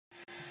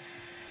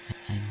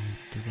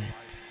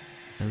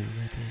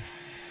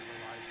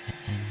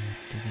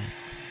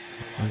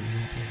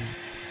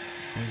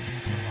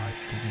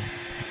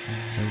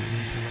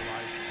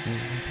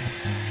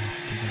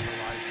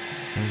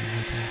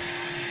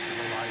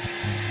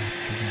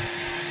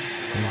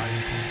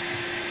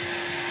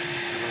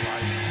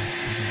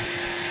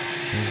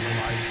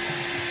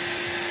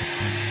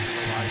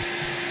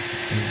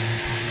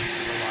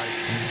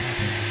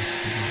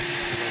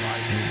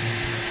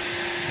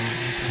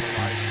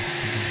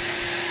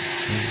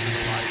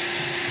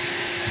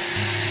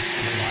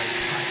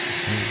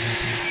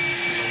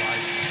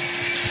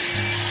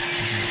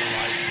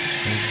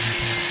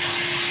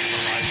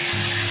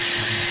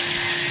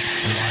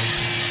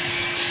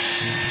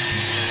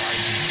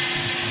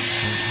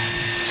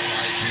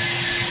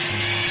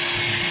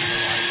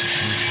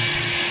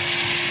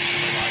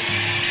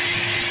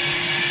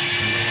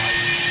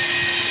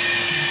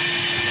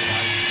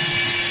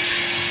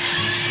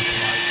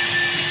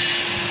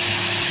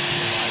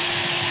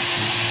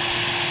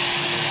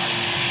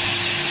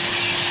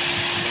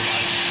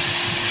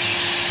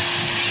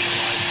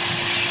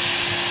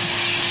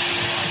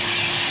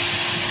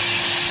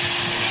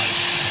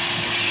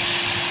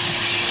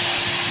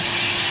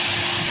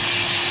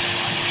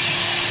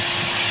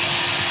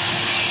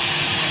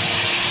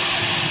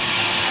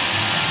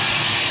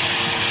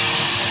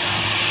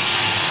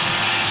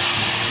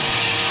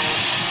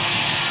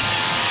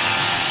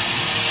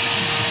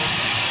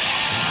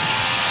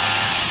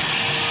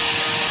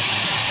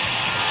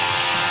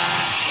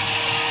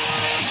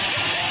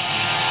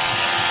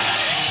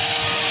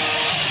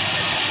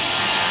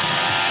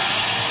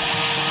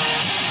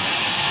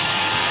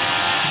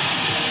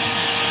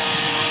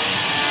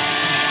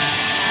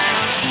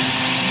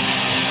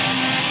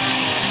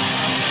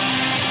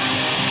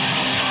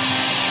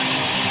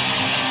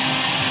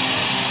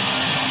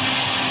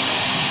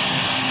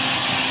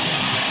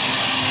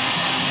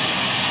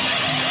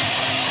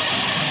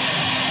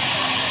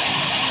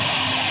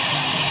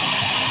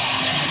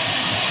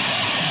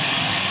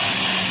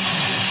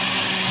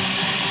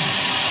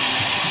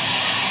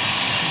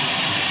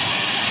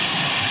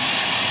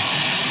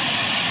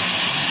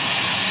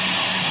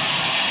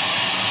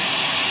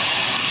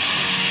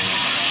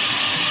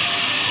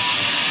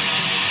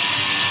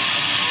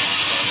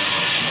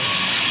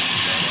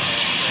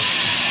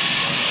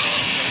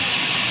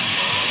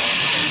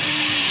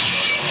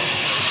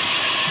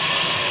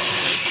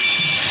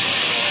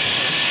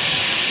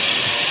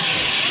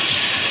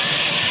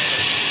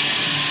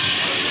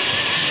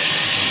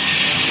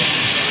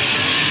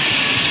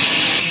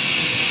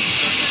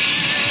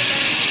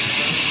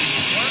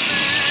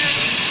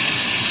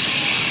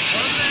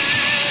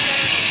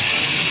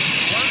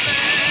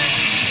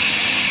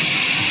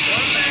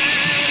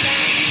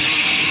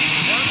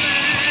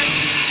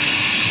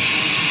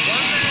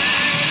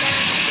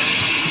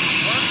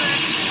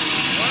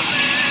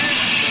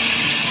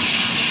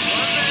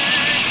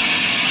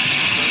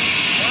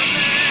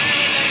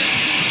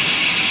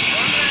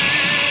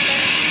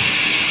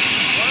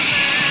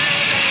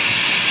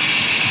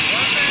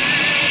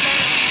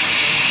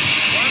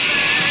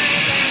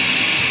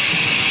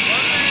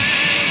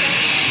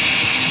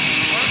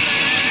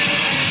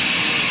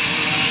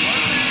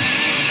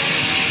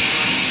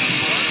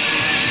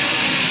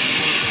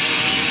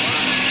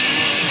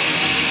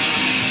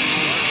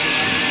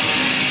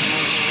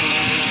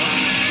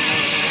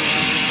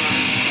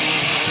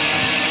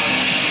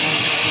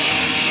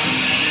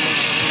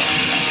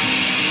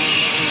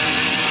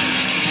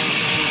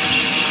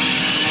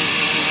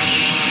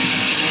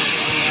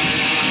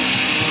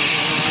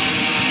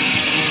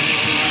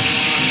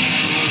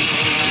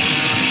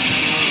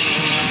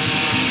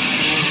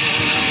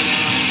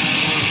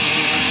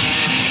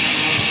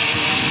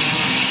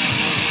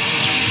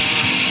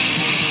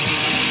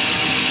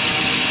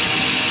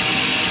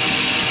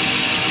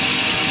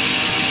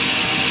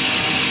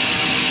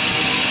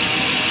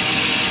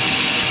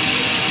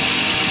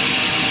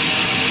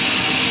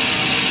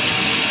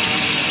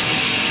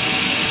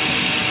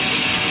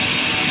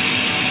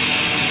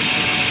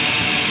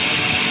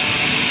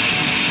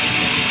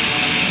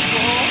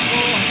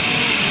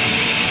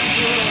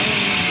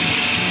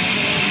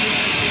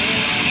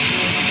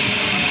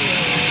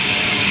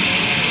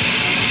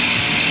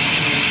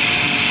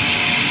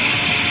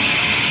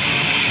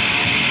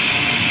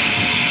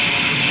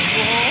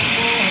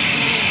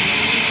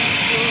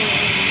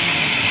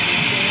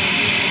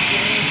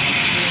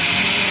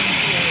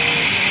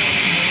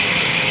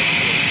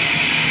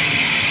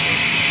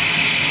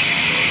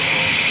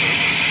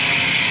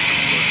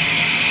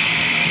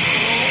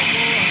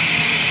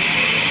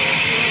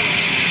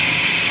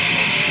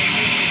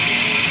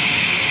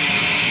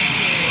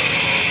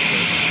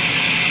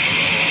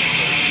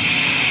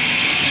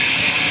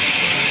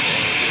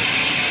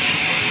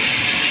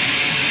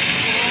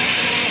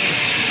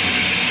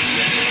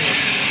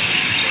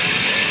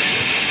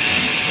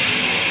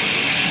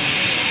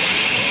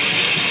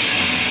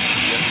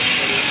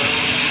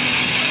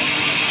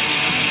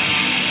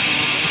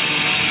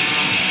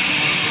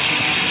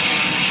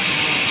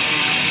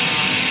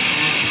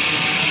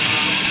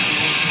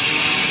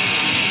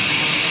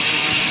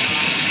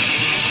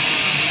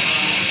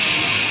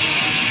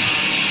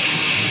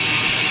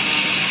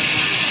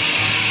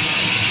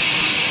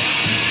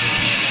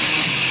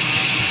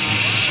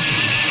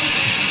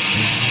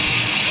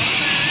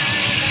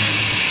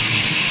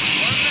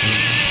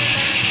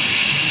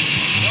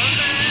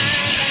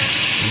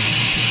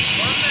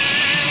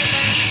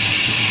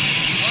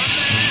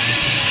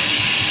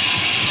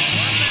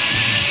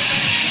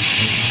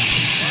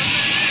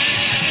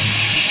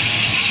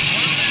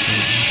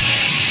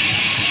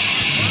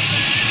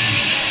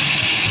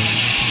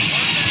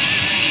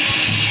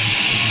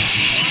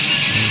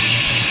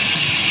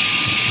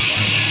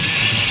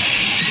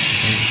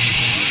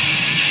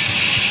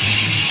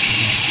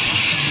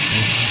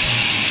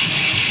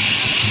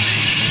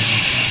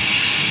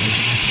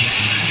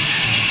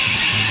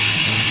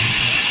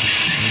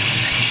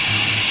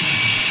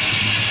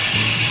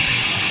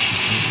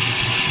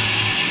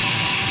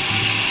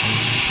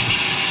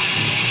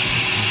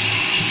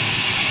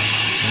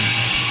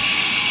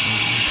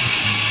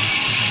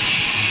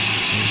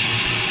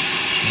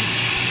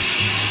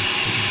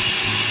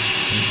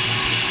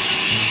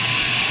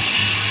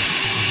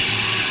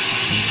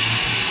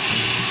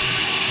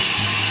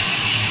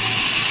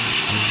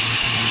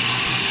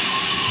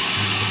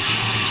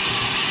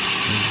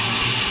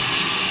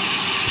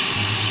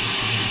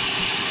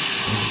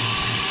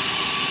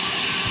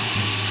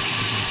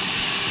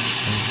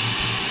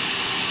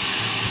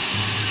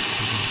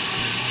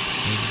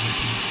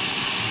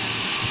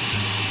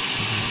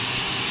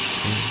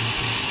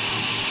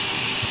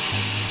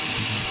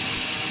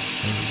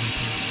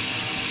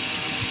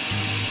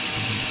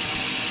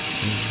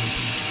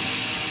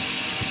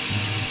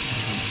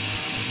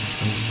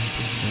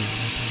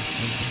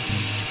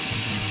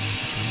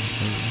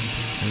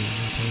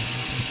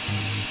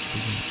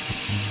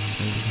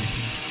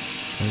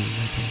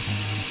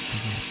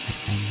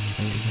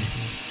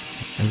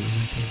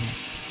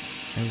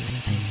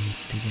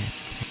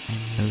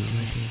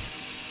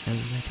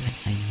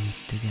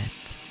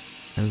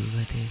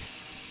what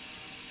if?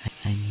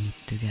 I need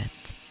to get,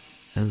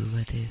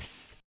 what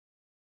if?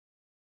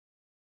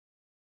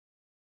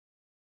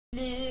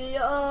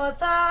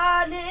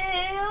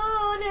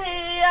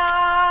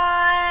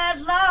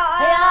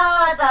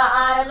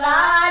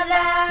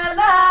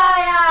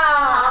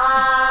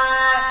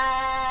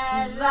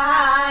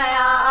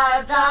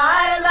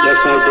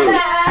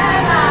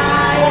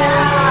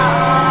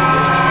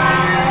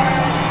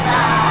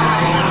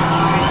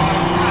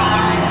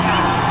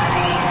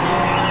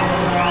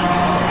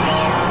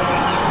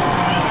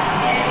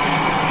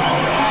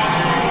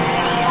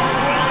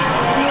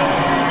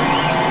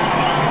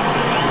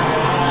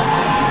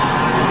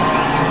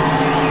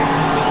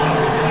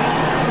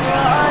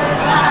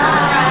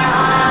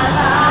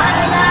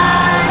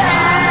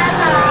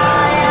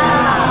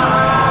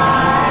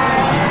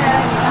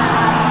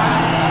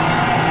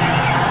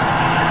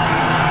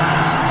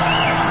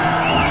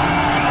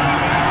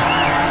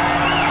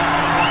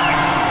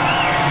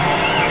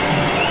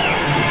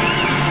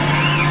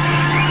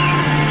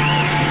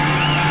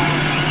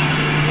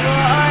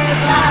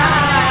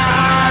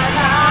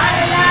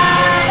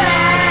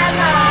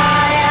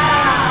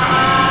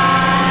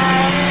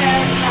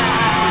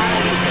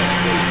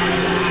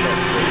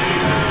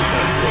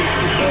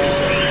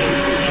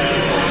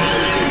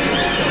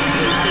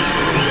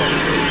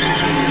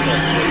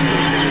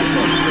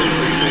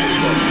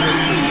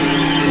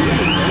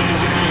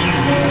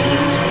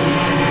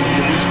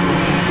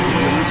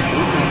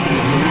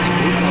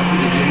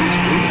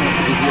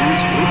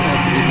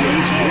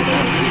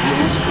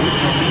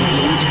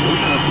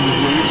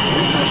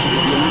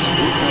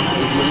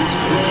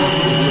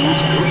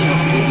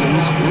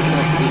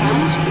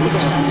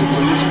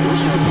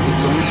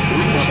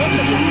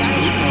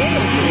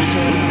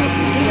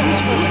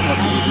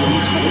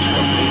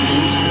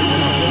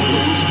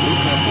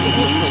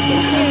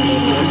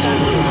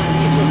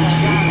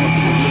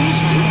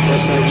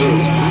 Yes, I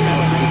do.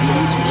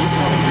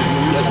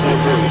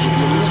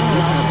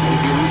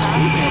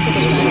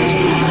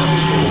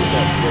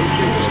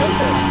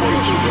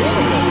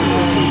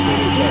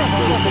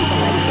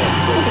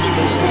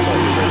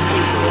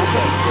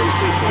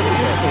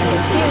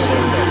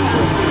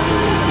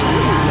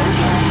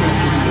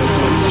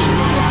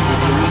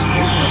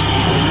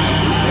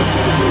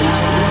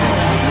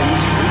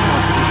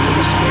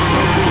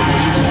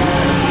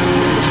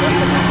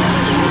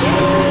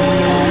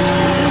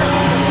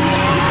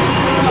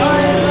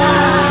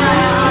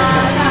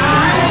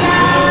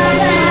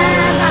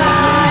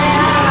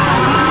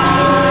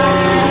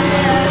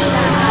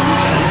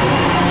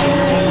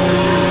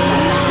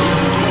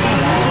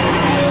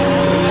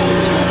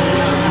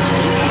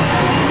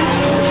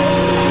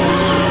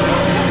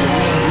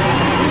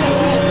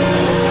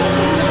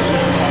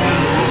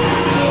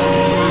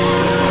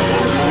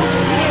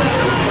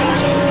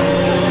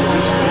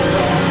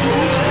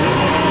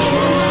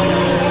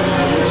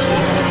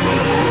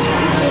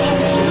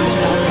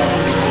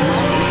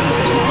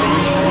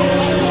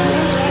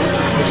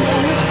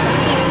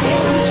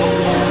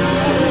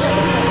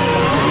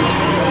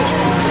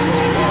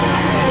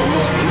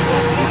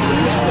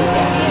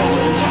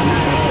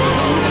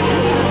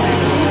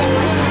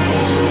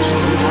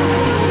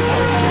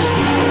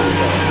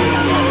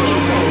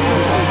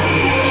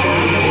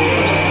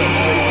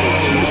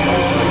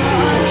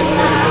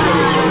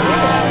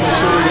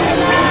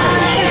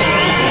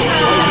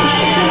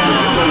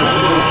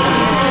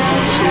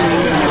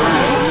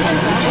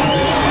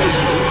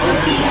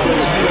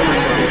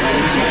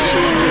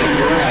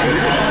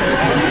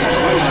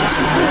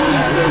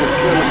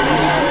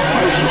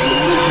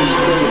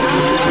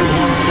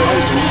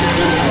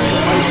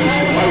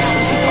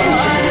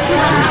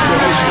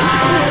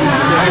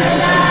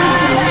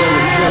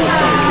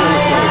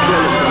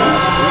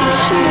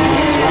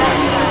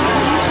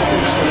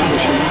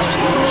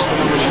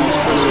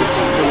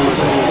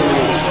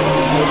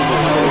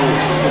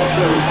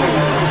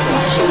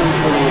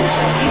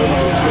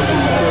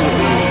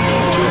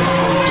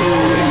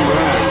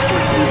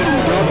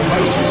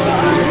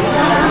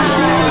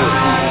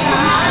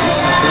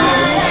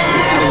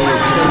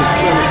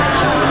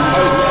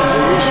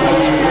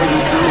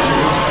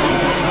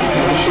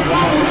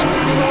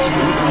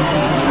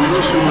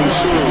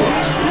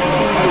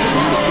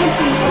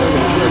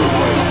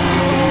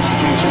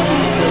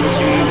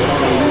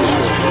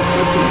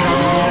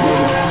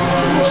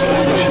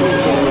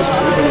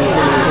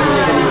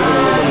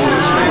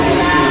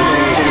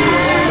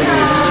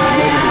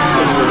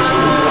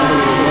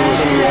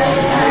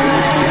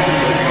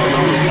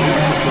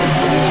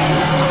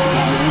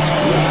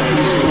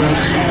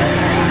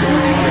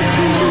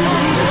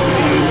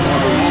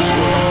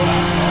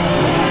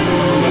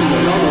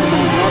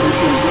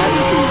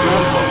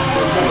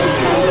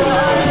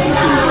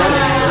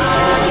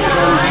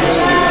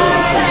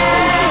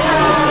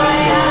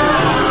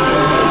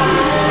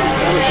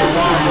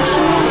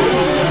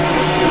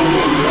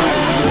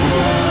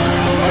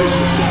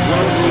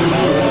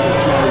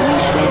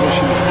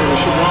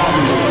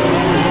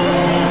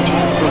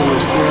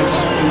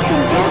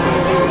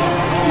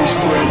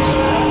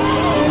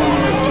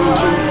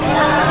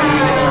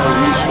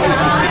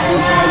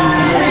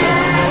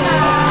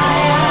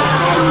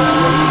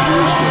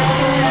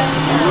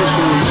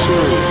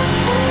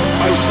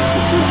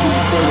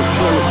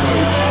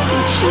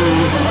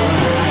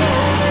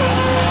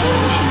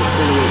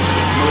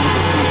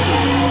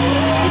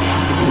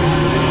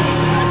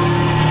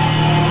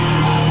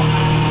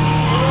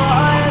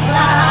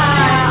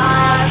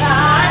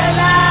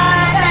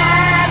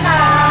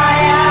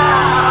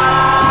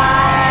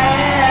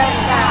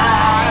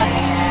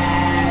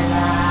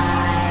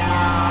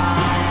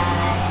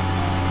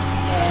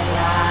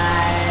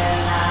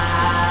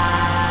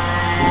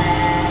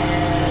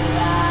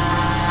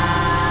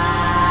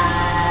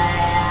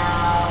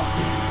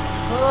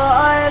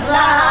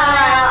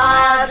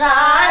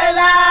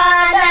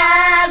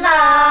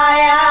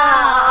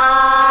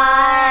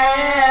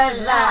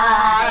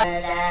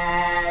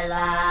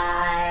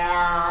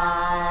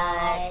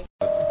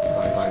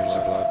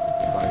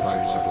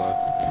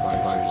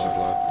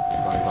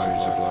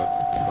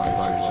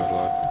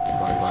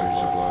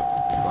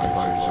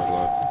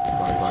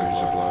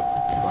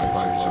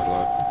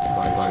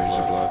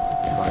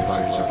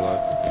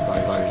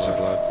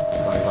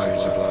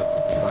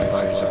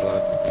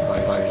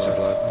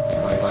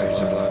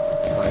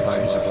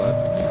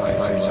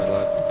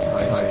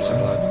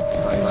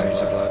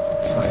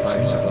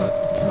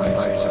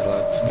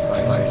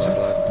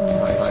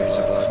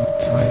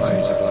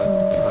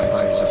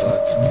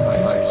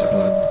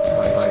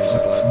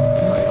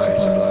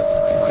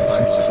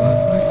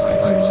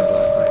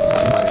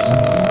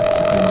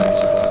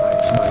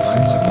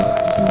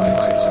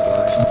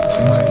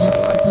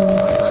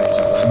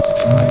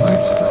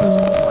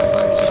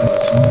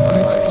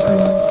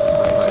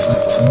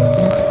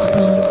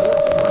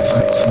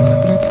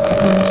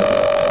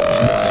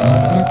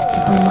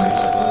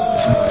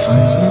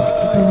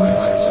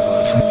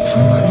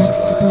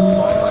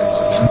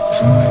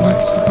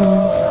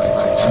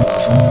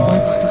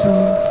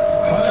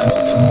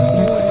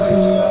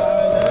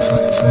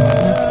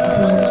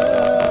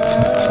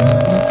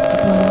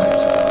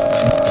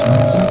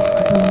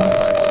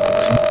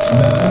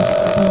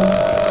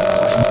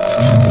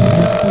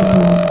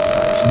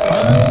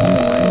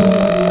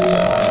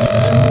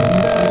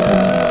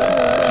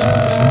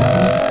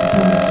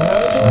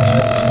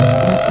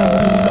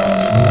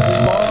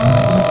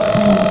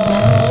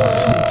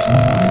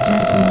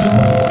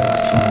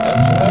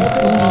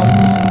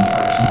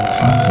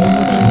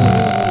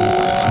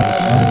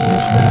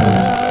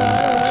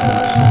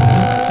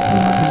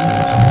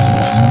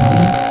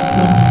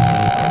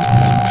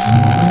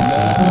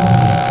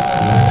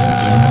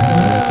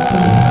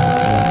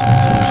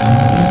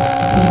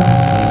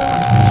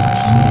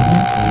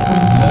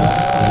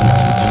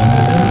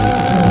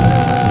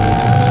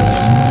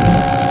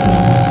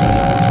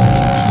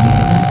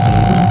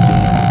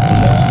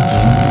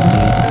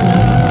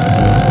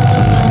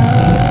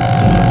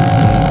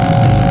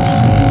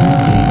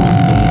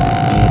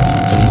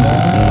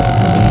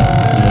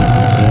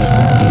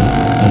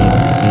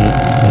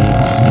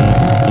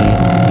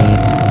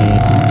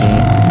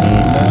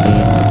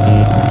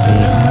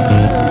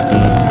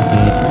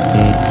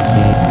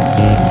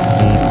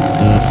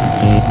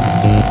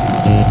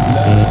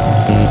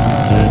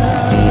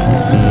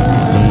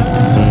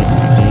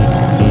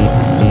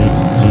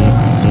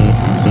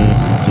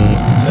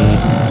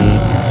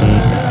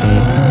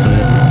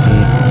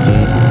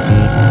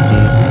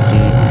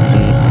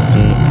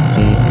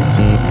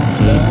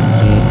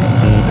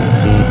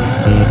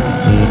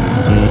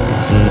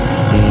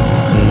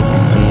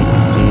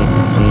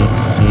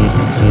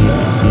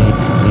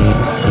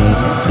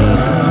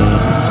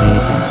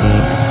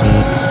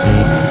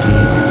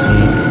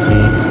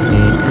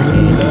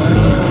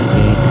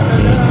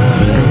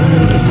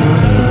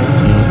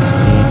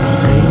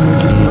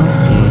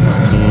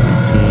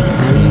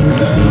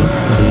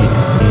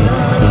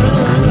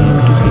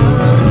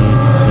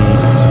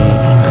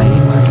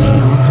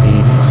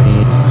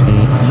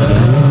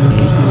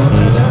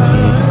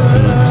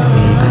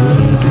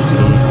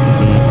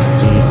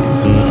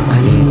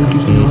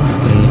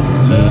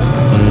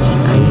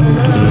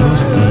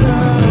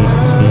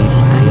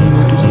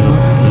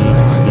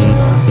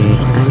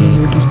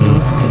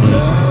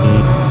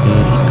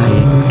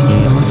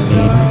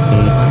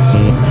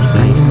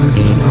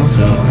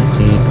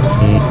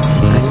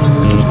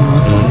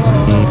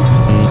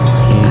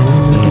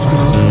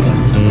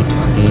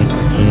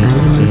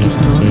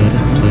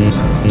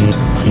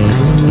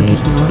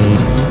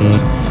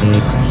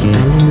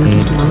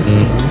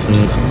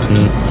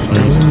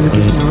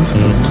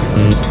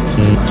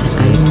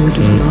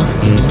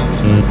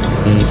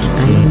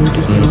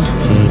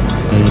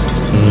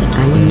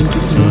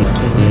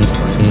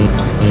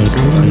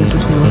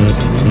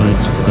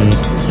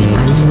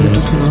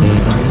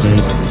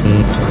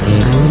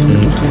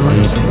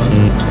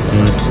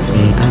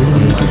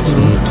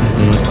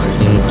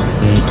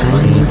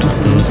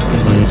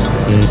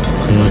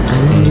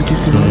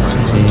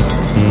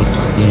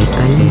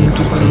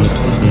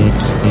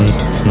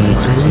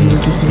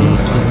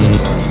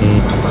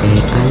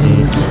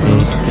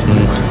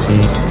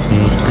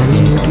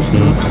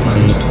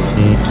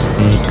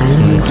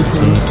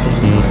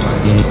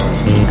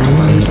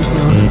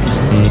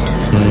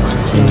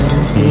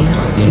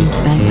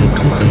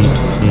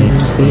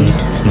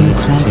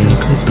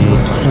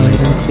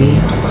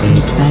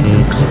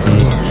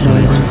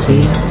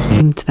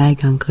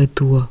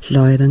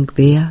 Schleudern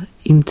quer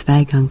im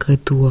Zweigang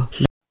Retour.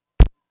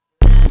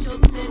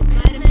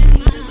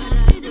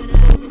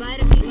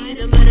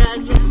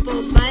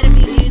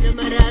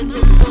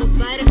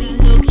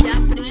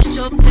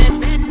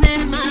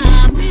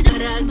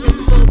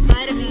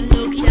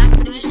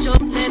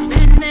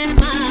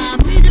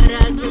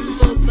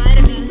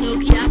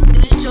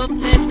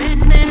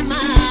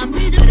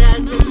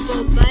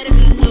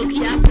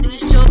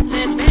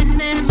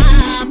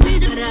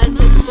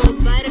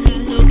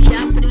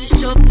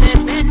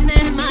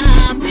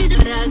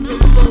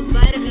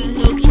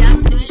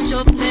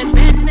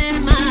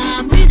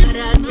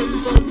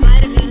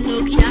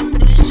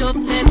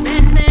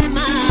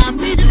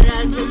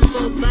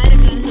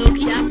 Barvino,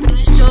 que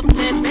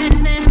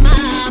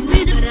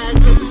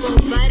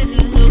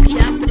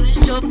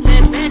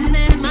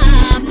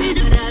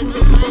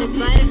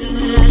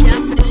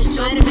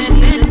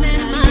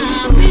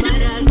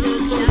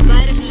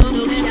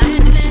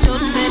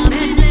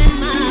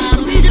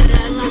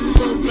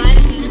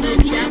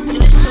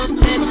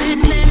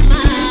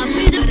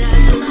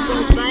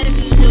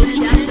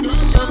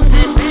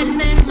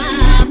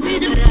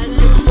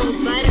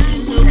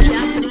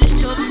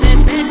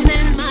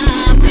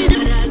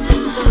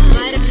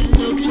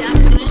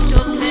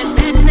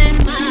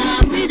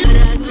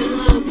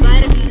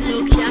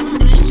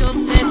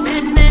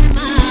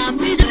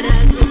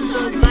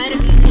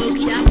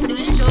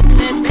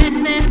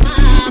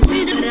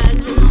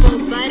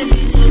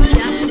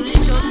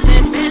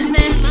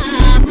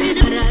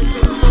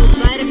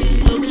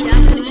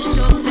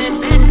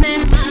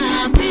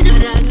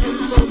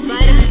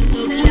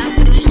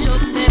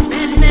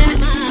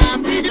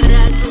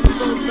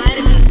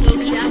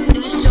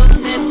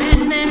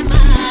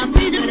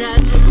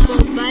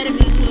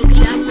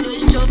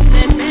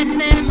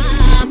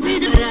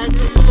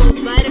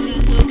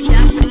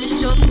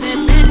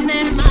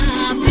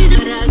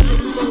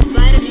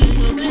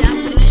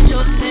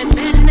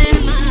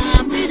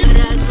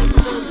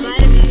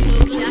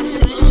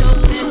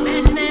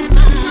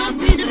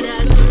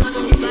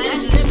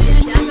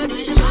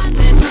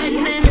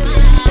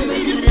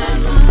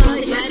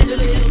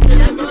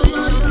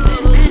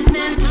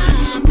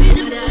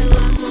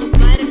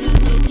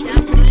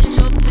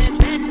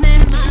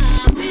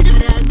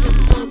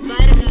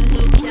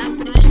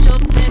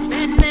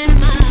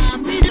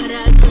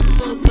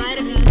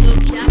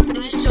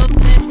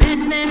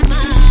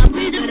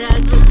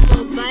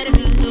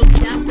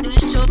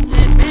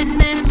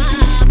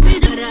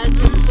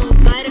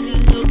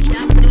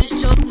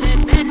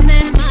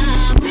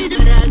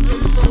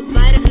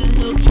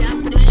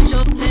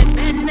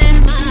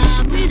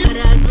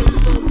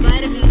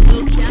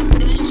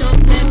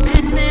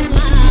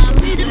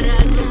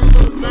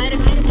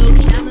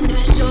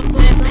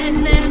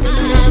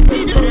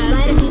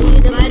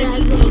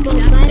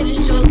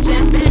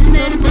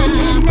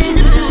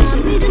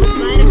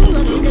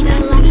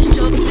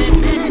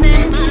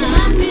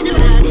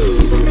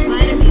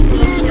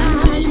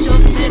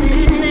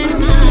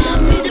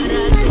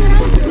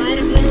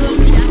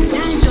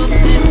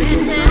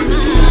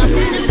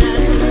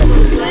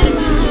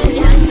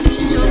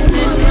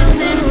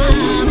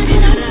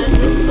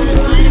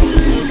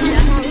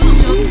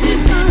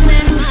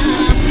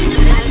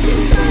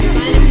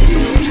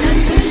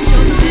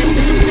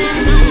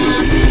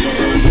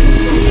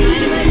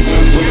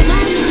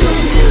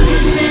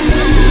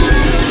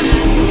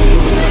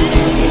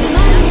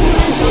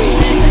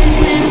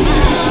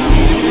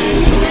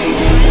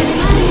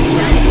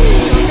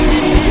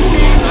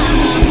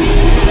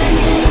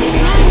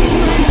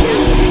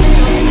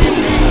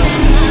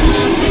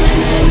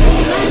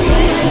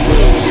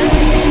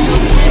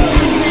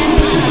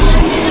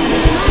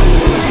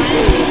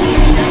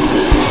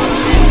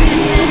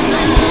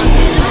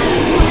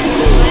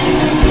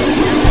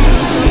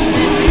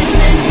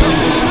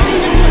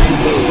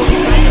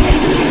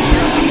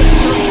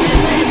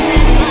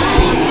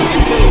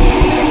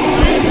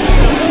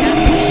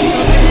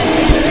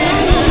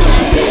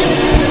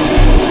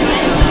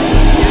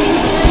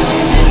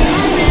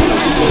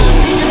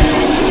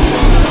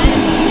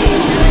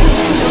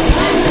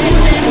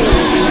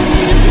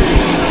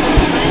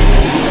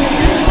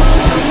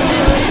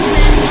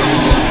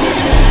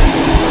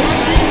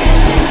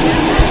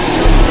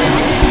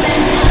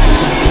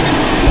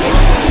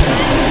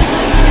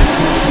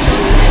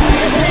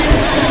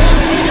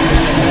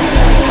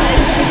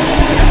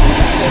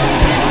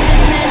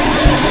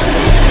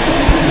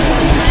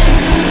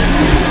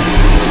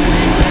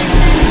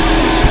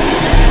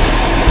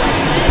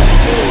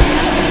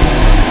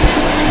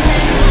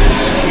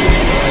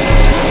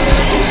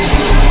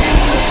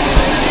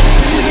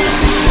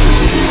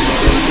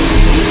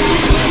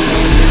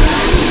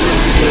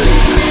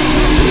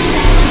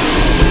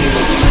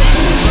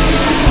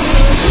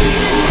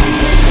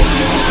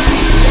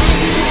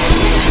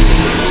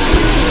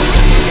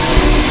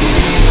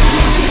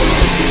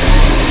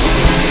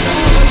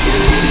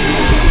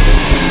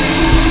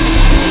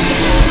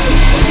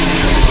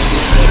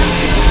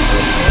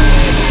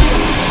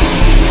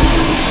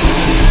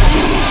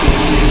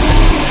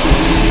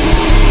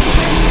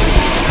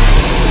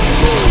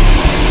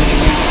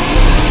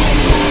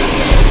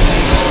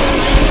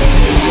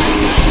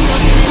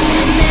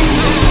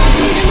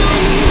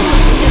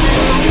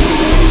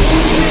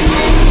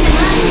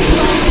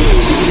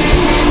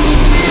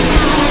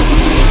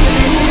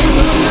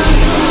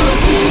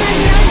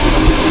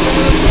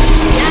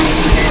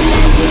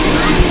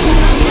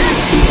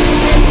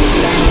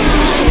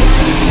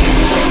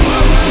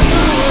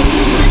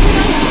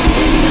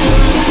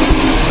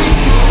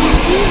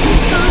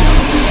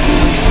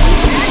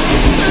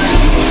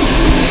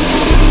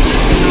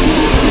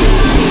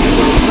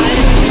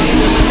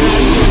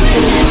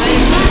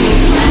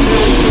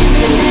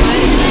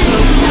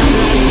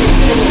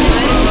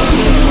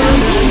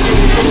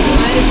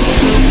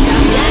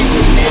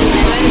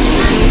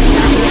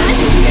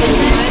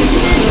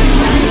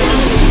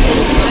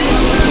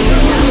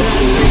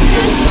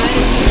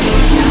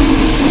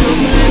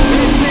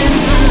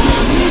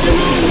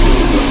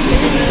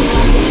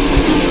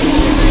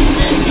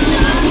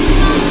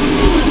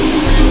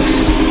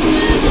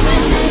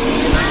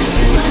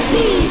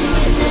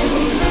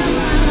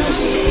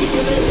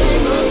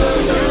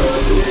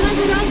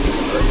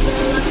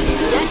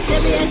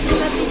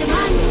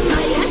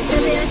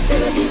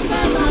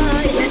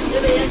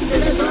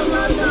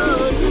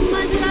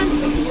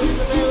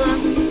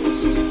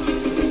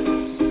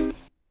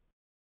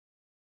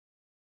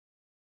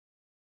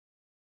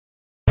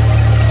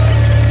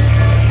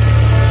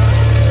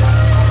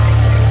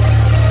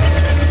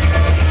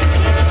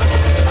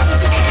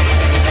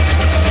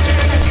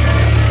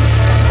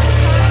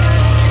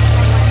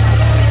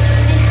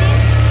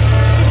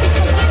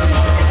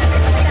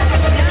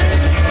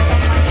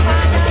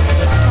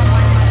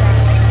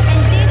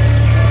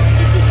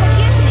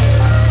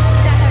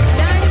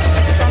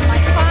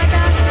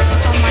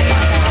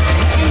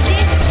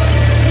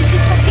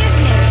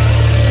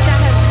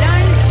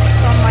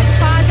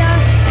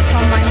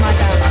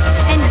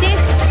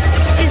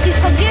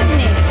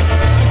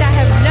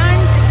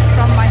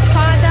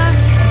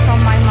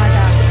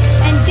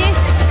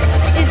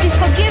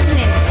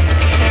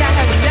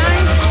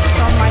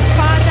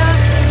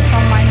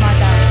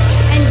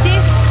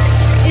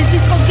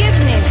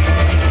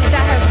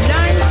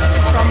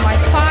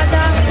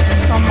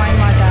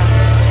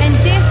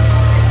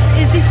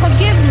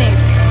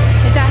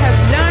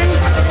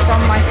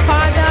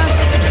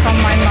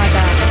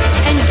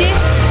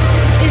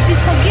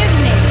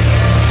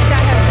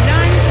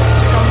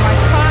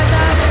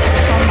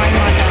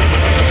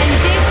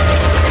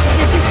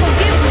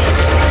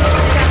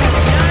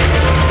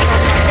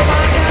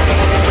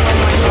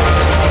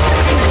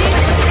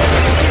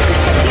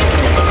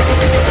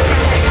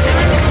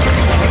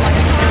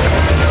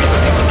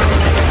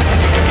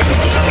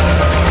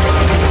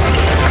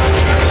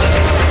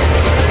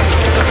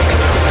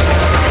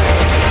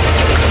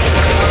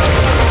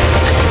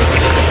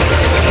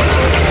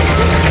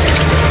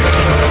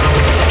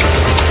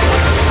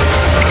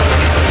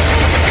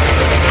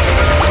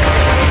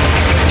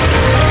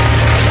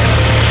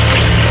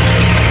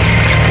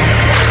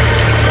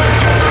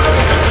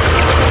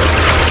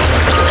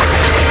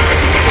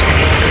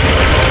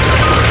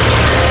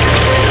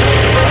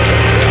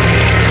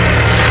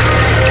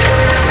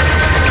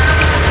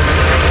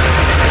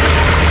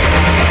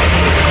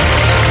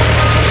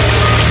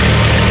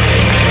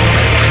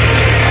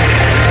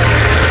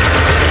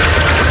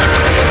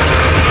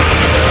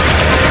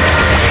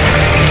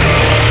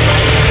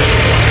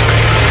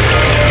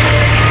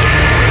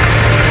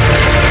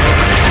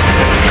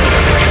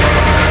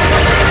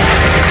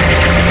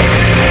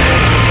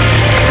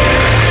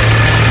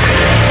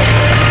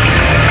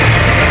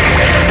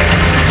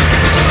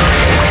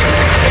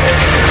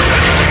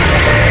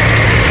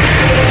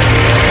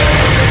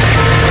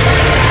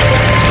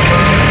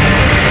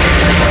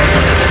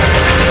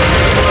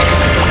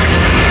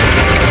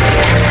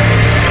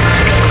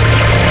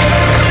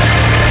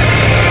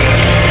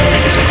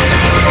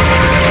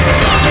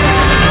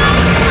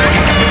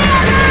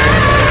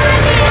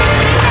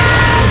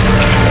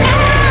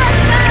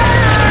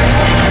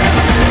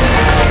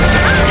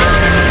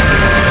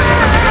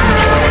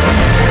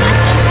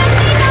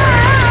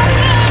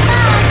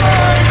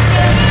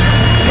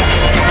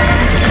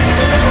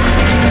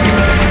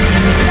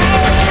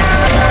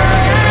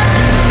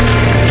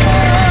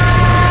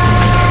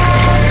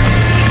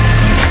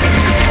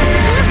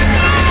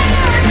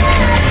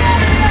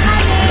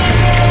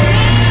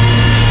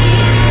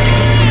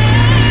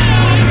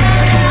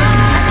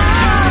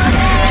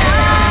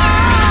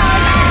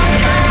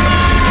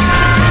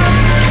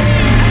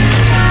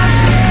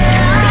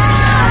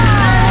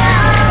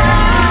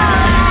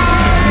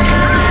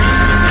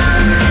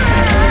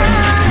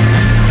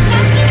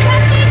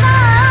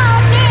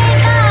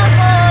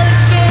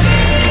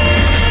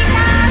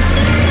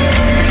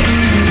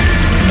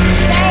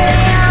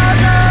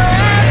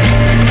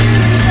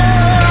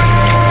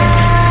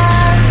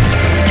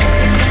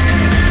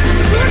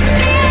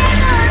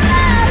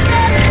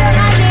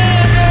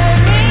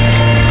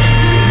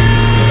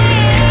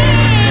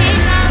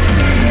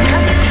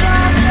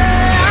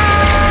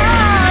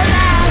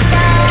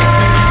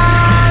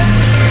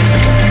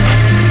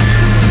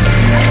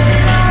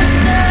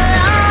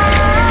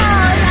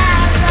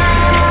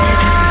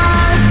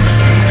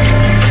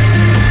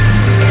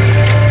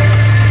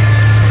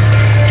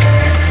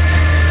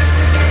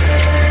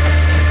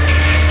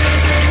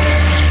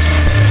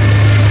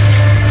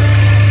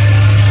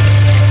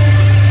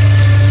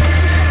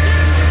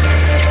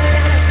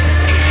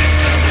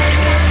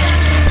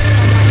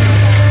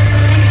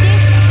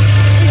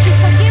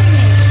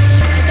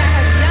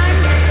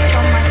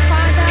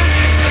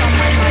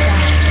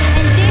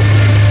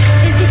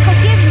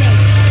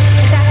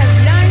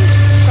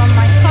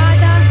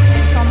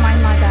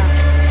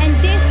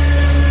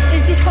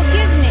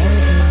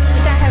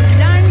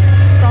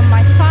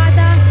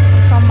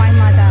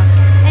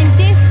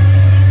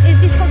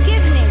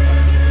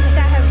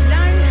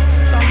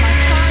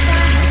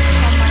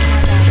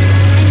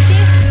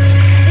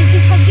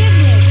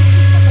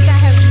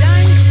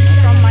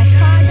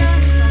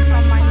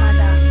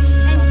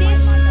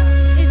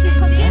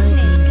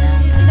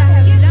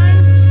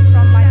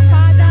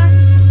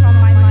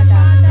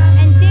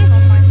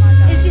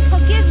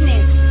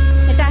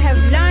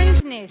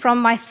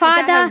from my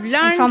father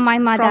and from my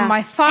mother.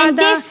 And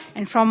this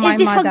is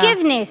the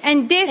forgiveness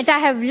that I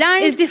have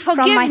learned from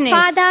my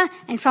father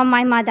and from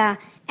my mother.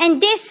 And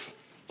this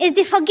is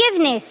the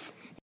forgiveness.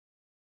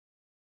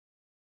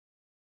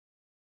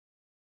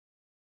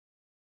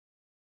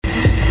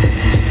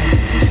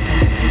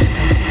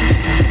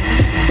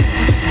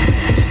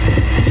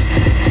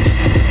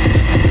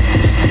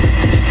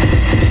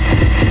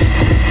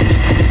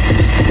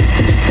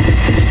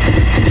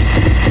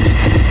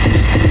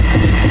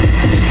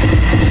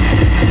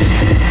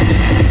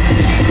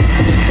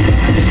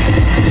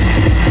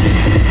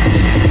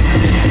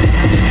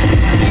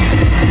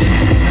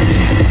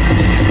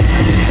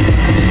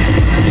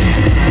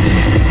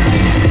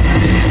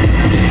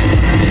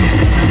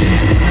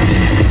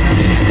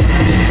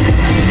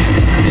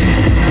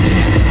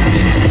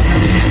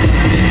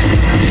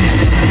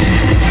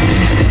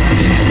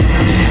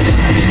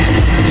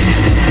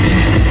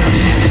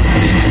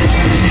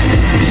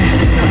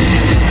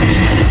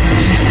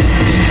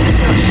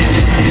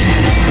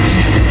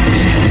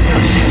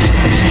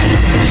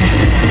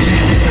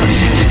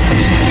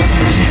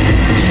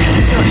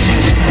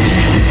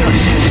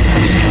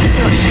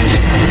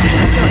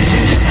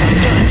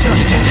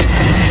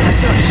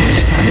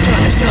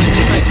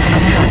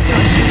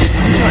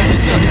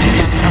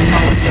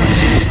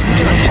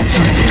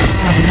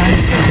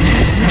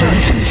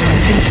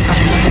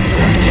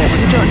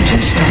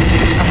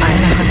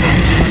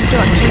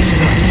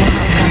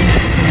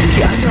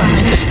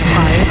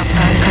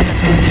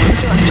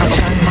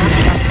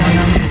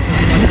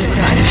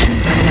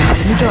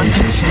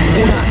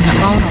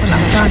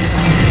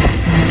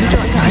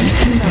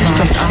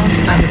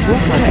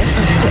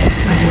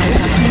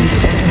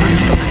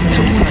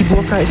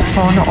 Ist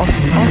vorne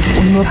offen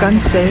und nur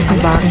ganz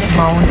selten wagen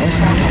Frauen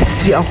es,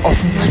 sie auch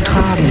offen zu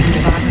tragen.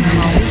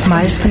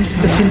 Meistens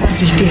befinden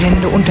sich die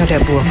Hände unter der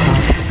Burka.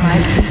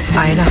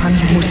 Eine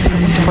Hand muss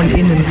sie von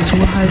innen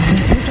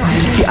zuhalten,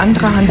 die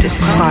andere Hand ist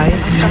frei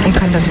und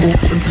kann das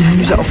Obst und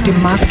Gemüse auf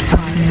dem Markt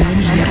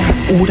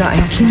kaufen oder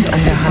ein Kind an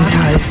der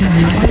Hand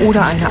halten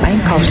oder eine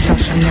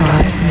Einkaufstasche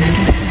tragen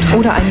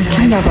oder einen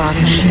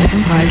Kinderwagen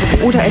schieben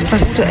oder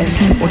etwas zu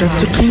essen oder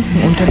zu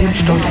trinken unter dem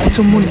Stoff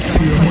zum Mund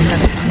führen.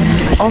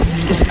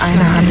 Oft ist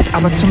eine Hand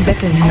aber zum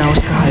Betteln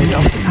hinausgehalten.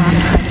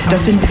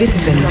 Das sind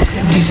Witwen,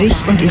 die sich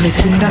und ihre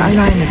Kinder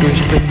alleine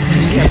durchbringen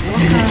müssen.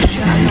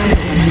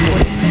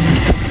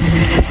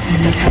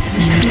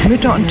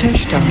 Mütter und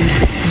Töchter,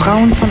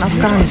 Frauen von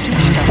Afghanistan.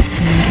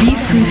 Wie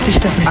fühlt sich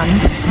das an,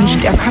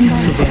 nicht erkannt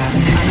zu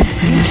werden?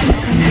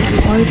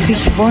 Häufig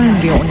wollen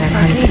wir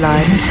unerkannt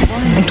bleiben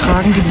und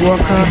tragen die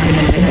Burka,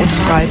 um uns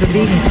frei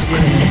bewegen zu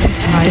können.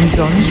 Denn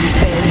sonst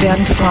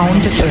werden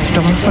Frauen des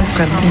Öfteren von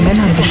fremden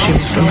Männern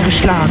beschimpft und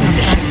geschlagen.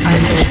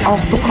 Also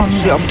auch bekommen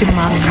sie auf dem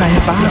Markt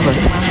keine Ware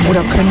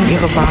oder können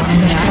ihre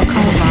Waren nicht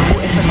verkaufen.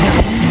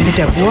 Mit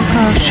der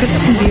Burka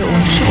schützen wir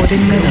uns vor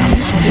den Männern.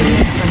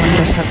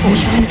 Das hat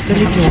nichts mit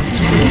Religion zu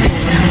tun.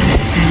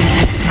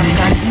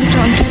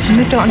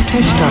 Mütter und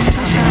Töchter,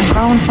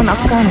 Frauen von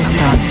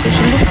Afghanistan.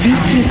 Wie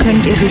viel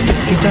könnt ihr durch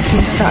das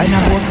Gitterfenster einer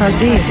Burka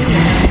sehen?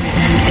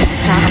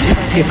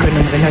 Wir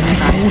können relativ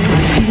gut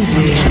und viel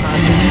sehen.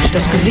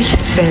 Das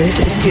Gesichtsfeld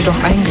ist jedoch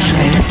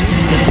eingeschränkt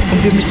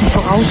und wir müssen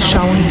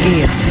vorausschauend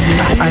gehen,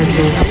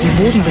 also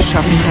die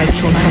Bodenbeschaffenheit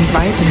schon von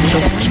weitem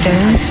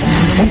feststellen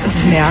und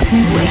uns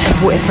merken,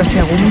 wo etwas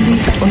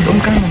herumliegt und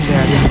umgangen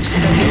werden muss.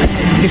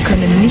 Wir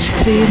können nicht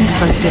sehen,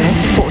 was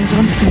direkt vor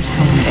unseren Füßen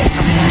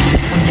ist.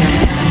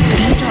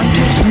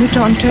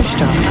 Mütter und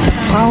Töchter,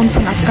 Frauen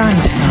von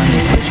Afghanistan,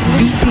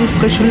 wie viel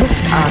frische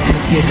Luft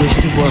atmet ihr durch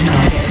die Burka?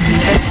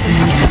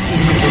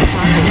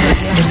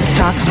 Es ist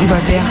tagsüber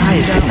sehr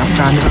heiß in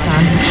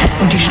Afghanistan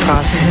und die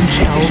Straßen sind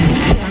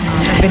staubig.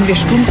 Wenn wir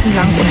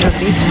stundenlang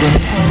unterwegs sind,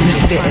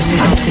 müssen wir Essen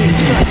antreten.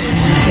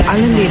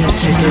 Alle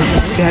Lebensmittel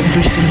werden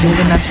durch den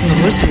sogenannten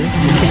Rüssel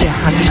mit der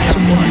Hand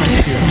zum Mund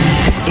geführt.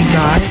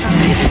 Egal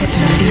wie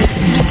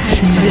fetttriefend,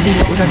 schmierig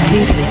oder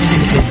klebrig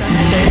sie sind.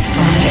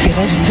 Die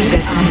Reste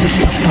setzen sich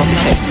im Stoff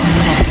fest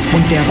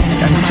und der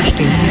fängt an zu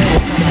stinken.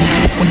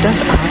 Und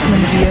das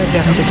atmen wir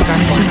während des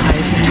ganzen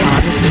heißen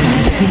Tages in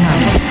uns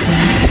hinein.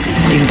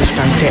 Den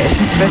Gestank der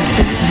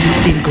Essensreste,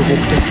 den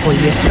Geruch des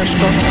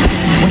Polyesterstoffs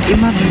und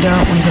immer wieder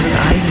unseren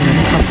eigenen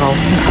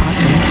verbrauchten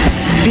Atem,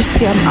 bis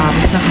wir am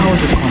Abend nach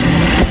Hause kommen.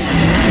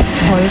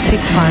 Häufig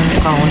fallen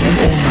Frauen in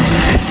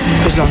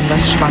Ohnmacht,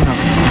 besonders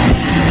schwangere Frauen.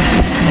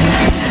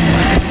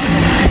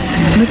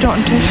 Mütter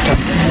und Töchter,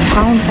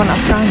 Frauen von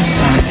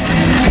Afghanistan,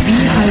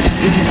 wie haltet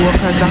ihr die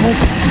Burka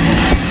sauber?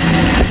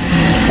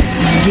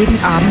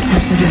 Jeden Abend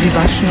müssen wir sie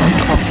waschen und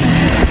trocknen.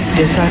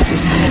 Deshalb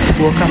ist die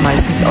Burka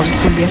meistens aus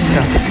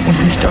Polyester und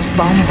nicht aus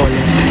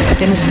Baumwolle,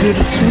 denn es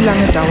würde zu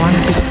lange dauern,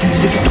 bis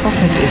diese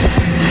getrocknet ist.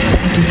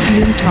 Und die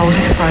vielen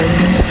tausend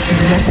Falten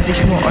lassen sich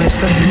nur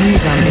äußerst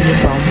mühsam in den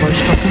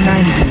Baumwollstoff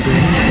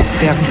hineinbügeln,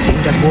 während sie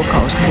in der Burka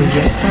aus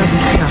Polyester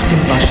nach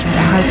dem Waschen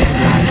erhalten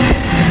bleiben.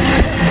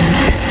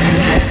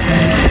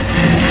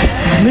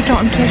 Mütter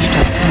und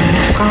Töchter,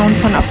 Frauen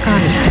von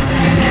Afghanistan,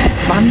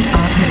 wann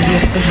atmet ihr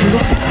frische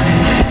Luft an.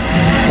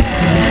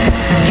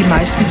 Die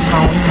meisten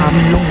Frauen haben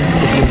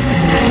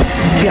Lungenprobleme.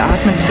 Wir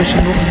atmen frische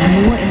Luft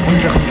nur in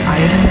unserem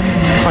eigenen,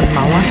 von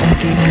Mauern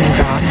umgebenen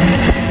Garten,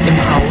 im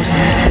Haus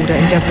oder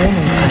in der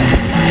Wohnung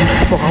ein.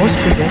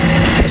 Vorausgesetzt,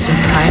 es sind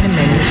keine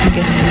männlichen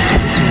Gäste zu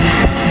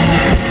Besuch.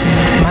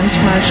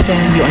 Manchmal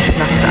stellen wir uns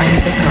nachts einen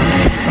Wecker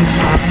und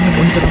fahren mit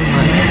unserem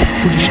Mann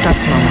vor die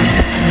Stadtmauern,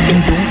 in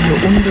dunkle,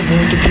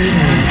 unbewohnte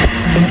Gegenden,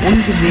 um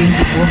ungesehen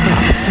die Gurke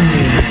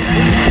abzunehmen,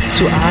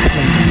 zu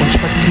atmen und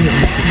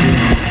spazieren zu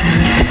gehen.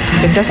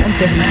 Wenn das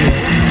entdeckt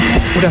wird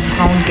oder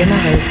Frauen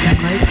generell zu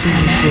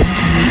freizügig sind,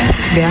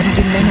 werden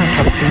die Männer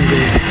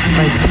verprügelt,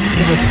 weil sie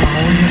ihre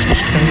Frauen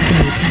nicht streng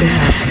genug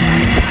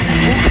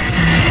beherrschen.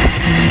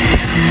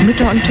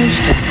 Mütter und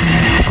Töchter,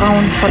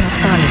 Frauen von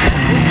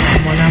Afghanistan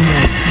Mon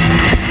Amour.